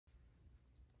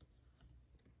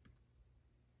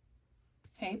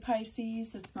Hey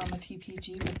Pisces, it's Mama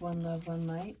TPG with One Love, One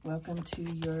Light. Welcome to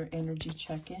your energy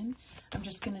check-in. I'm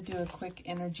just going to do a quick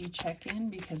energy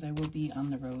check-in because I will be on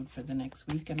the road for the next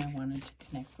week and I wanted to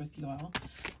connect with you all.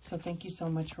 So thank you so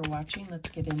much for watching.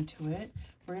 Let's get into it.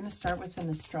 We're going to start with an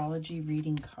astrology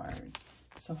reading card.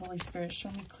 So Holy Spirit, show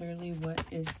me clearly what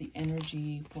is the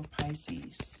energy for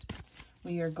Pisces.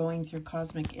 We are going through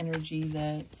cosmic energy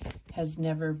that has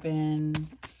never been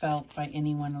felt by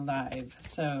anyone alive.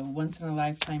 So once in a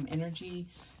lifetime energy.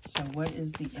 So what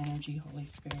is the energy, Holy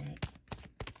Spirit?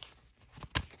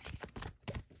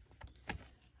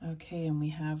 Okay, and we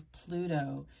have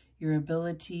Pluto. Your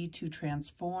ability to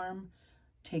transform,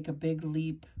 take a big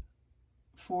leap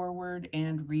forward,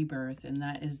 and rebirth. And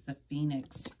that is the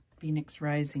Phoenix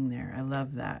rising there. I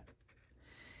love that.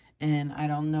 And I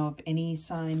don't know of any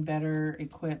sign better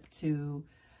equipped to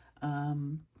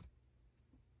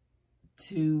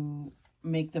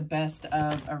make the best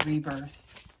of a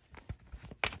rebirth.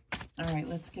 All right,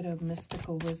 let's get a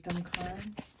mystical wisdom card.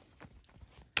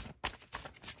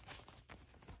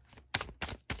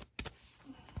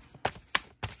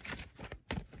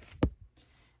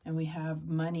 And we have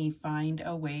money, find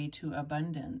a way to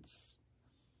abundance.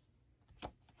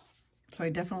 So I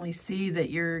definitely see that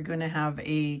you're going to have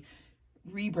a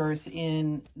rebirth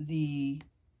in the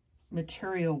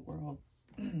material world.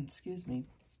 Excuse me.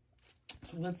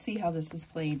 So let's see how this is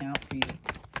playing out for you.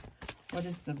 What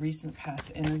is the recent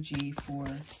past energy for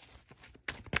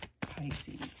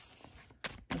Pisces?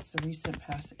 What's the recent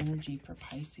past energy for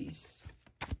Pisces?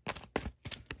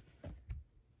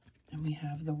 And we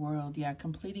have the World. Yeah,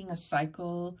 completing a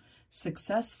cycle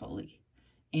successfully.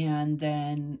 And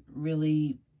then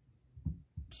really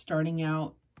starting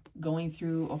out, going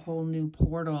through a whole new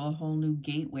portal, a whole new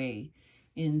gateway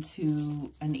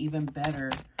into an even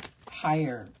better,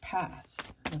 higher path.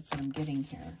 That's what I'm getting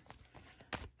here.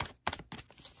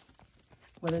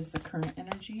 What is the current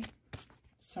energy?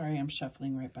 Sorry, I'm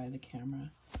shuffling right by the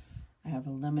camera. I have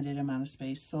a limited amount of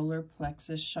space. Solar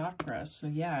plexus chakra. So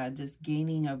yeah, just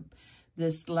gaining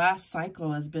this last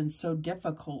cycle has been so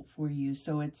difficult for you.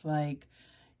 So it's like,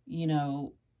 you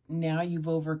know, now you've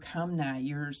overcome that.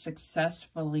 You're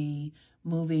successfully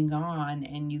moving on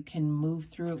and you can move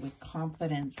through it with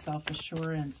confidence,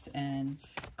 self-assurance, and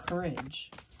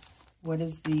courage. What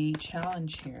is the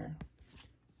challenge here?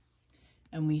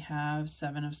 And we have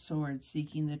Seven of Swords,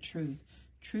 seeking the truth.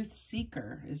 Truth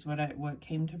seeker is what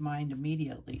came to mind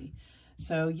immediately.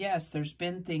 So yes, there's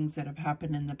been things that have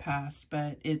happened in the past,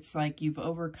 but it's like you've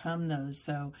overcome those.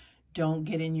 So don't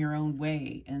get in your own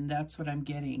way. And that's what I'm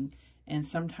getting. And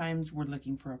sometimes we're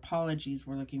looking for apologies,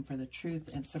 we're looking for the truth,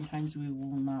 and sometimes we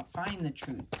will not find the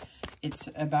truth. It's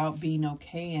about being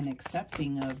okay and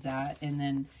accepting of that, and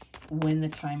then when the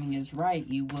timing is right,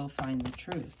 you will find the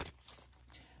truth.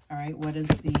 All right, what is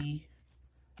the...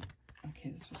 Okay,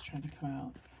 this was trying to come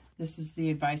out. This is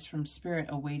the advice from Spirit,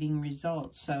 awaiting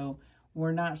results. So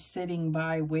we're not sitting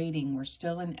by waiting, we're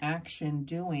still in action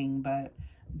doing, but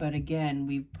again,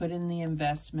 we've put in the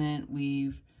investment,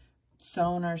 we've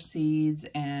sown our seeds,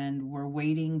 and we're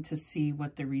waiting to see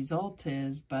what the result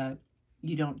is, but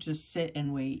you don't just sit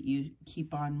and wait, you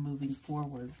keep on moving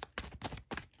forward.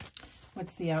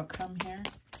 What's the outcome here?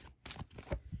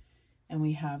 And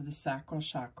we have the sacral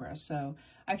chakra. So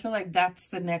I feel like that's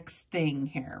the next thing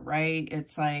here, right?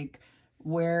 It's like,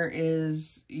 where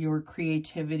is your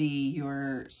creativity,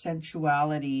 your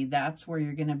sensuality? That's where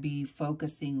you're going to be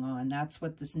focusing on. That's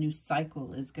what this new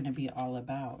cycle is going to be all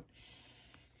about.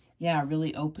 Yeah,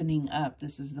 really opening up.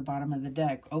 This is the bottom of the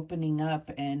deck. Opening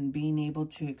up and being able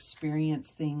to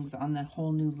experience things on the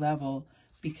whole new level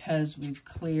because we've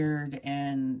cleared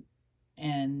and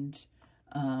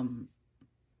I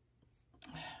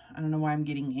don't know why I'm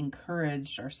getting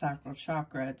encouraged, our sacral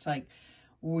chakra. It's like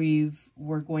we're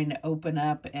going to open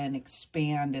up and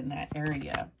expand in that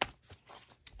area.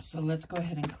 So let's go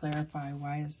ahead and clarify,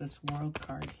 why is this World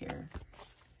card here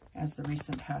as the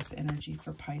recent past energy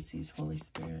for Pisces? Holy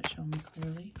Spirit, show me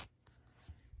clearly.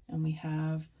 And we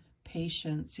have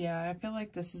patience. Yeah, I feel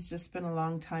like this has just been a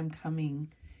long time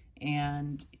coming,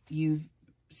 and you've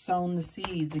sown the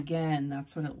seeds again.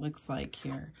 That's what it looks like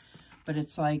here. But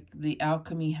it's like the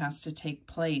alchemy has to take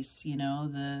place, you know,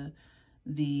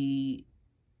 the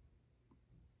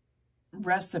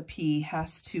recipe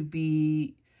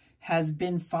has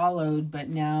been followed, but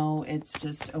now it's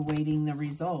just awaiting the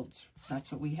results.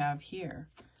 That's what we have here.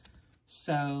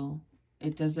 So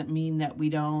it doesn't mean that we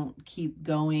don't keep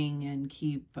going and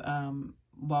keep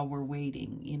while we're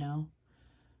waiting, you know.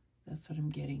 That's what I'm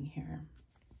getting here.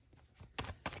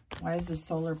 Why is the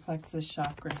solar plexus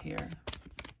chakra here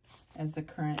as the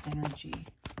current energy?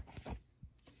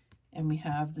 And we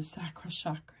have the sacral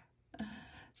chakra.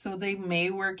 So they may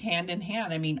work hand in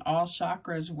hand. I mean, all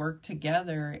chakras work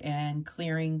together, and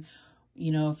clearing,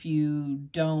 you know, if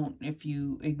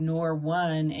you ignore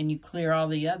one and you clear all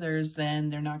the others, then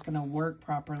they're not going to work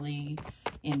properly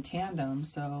in tandem.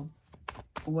 So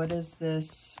what is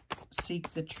this? Seek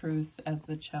the truth as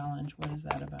the challenge. What is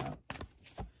that about?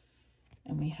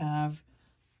 And we have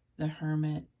the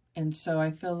Hermit. And so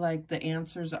I feel like the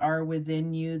answers are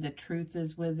within you. The truth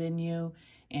is within you.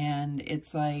 And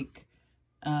it's like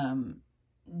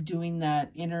doing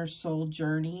that inner soul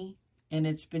journey. And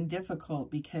it's been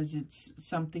difficult because it's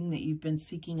something that you've been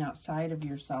seeking outside of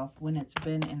yourself when it's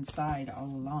been inside all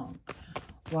along.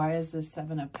 Why is the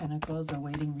Seven of Pentacles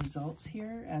awaiting results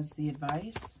here as the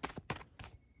advice?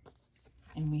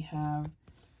 And we have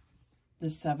the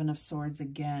Seven of Swords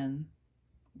again.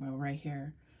 Well, right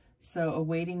here. So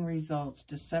awaiting results,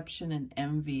 deception and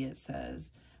envy, it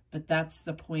says. But that's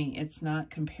the point. It's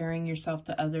not comparing yourself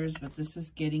to others, but this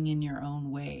is getting in your own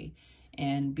way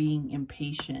and being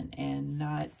impatient and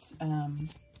not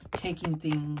taking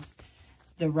things,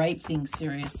 the right things,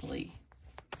 seriously.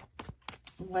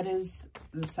 What is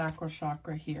the sacral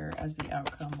chakra here as the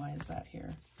outcome? Why is that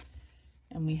here?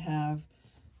 And we have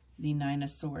the Nine of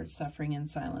Swords, suffering in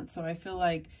silence. So I feel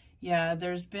like, yeah,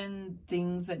 there's been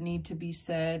things that need to be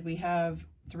said. We have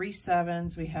 3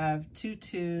 sevens, we have 2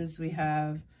 twos, we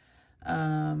have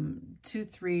 2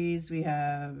 threes, we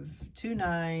have 2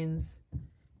 nines,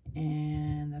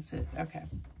 and that's it. Okay.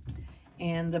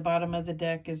 And the bottom of the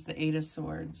deck is the 8 of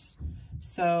Swords.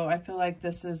 So I feel like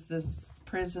this is this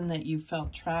prison that you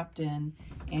felt trapped in,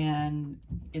 and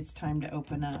it's time to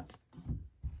open up.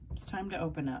 It's time to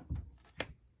open up.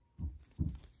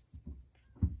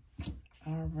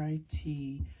 All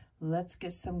righty. Let's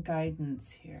get some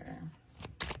guidance here.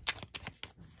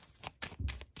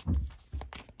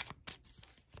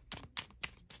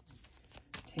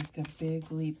 Take a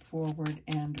big leap forward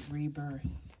and rebirth.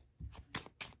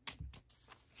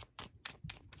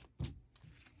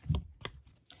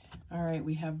 All right,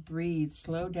 we have breathe,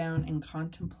 slow down and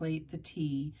contemplate the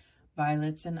tea,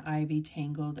 violets and ivy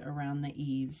tangled around the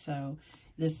eaves. So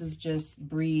this is just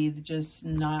breathe, just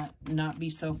not be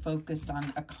so focused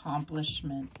on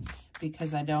accomplishment,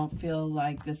 because I don't feel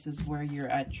like this is where you're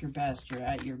at your best. You're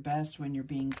at your best when you're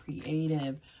being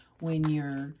creative, when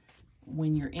you're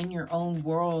in your own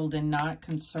world and not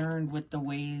concerned with the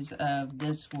ways of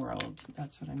this world.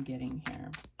 That's what I'm getting here.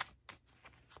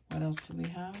 What else do we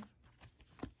have?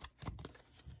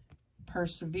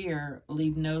 Persevere,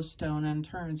 leave no stone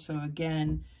unturned. So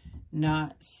again,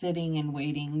 not sitting and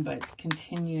waiting, but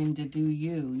continuing to do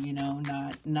you, you know,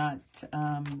 not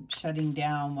shutting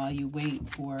down while you wait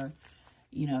for,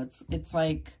 you know, it's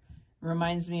like,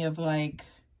 reminds me of like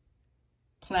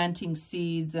planting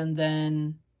seeds and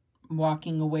then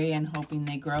walking away and hoping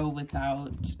they grow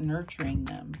without nurturing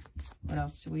them. What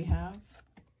else do we have?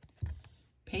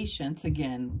 Patience,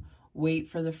 again, wait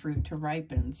for the fruit to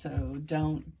ripen. So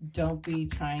don't be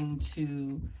trying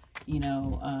to, you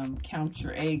know, count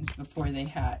your eggs before they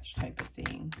hatch type of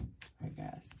thing, I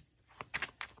guess.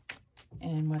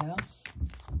 And what else?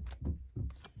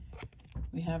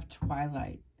 We have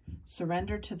twilight.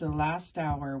 Surrender to the last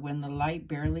hour when the light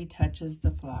barely touches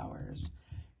the flowers.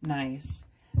 Nice.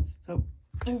 So,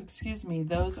 oh, excuse me,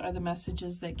 those are the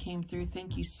messages that came through.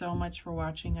 Thank you so much for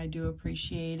watching. I do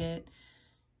appreciate it.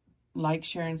 Like,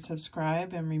 share, and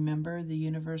subscribe. And remember, the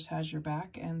universe has your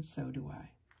back, and so do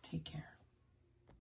I. Take care.